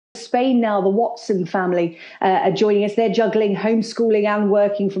Spain now. The Watson family are joining us. They're juggling homeschooling and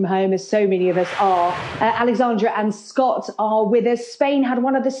working from home, as so many of us are. Alexandra and Scott are with us. Spain had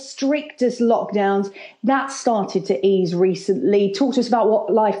one of the strictest lockdowns. That started to ease recently. Talk to us about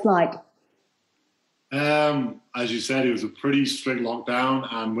what life's like. As you said, it was a pretty strict lockdown.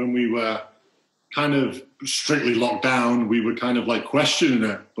 And when we were kind of strictly locked down, we were kind of like questioning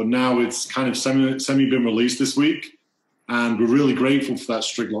it. But now it's kind of semi been released this week. And we're really grateful for that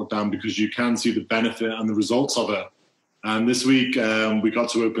strict lockdown because you can see the benefit and the results of it. And this week we got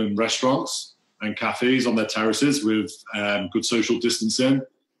to open restaurants and cafes on their terraces with good social distancing.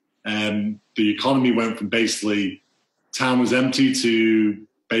 The economy went from basically town was empty to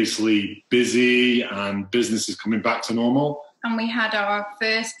basically busy and business is coming back to normal. And we had our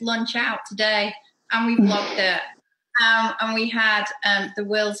first lunch out today and we vlogged it. And we had the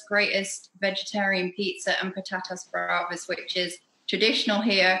world's greatest vegetarian pizza and patatas bravas, which is traditional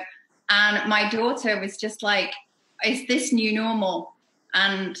here. And my daughter was just like, is this new normal?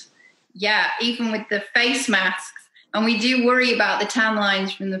 And yeah, even with the face masks, and we do worry about the tan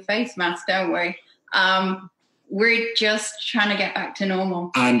lines from the face mask, don't we? We're just trying to get back to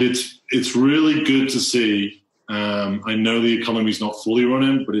normal. And it's really good to see. I know the economy's not fully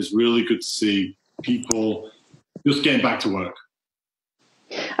running, but it's really good to see people just getting back to work.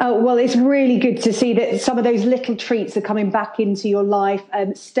 Well, it's really good to see that some of those little treats are coming back into your life.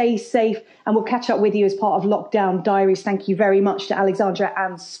 Stay safe, and we'll catch up with you as part of Lockdown Diaries. Thank you very much to Alexandra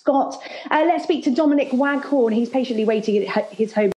and Scott. Let's speak to Dominic Waghorn. He's patiently waiting at his home.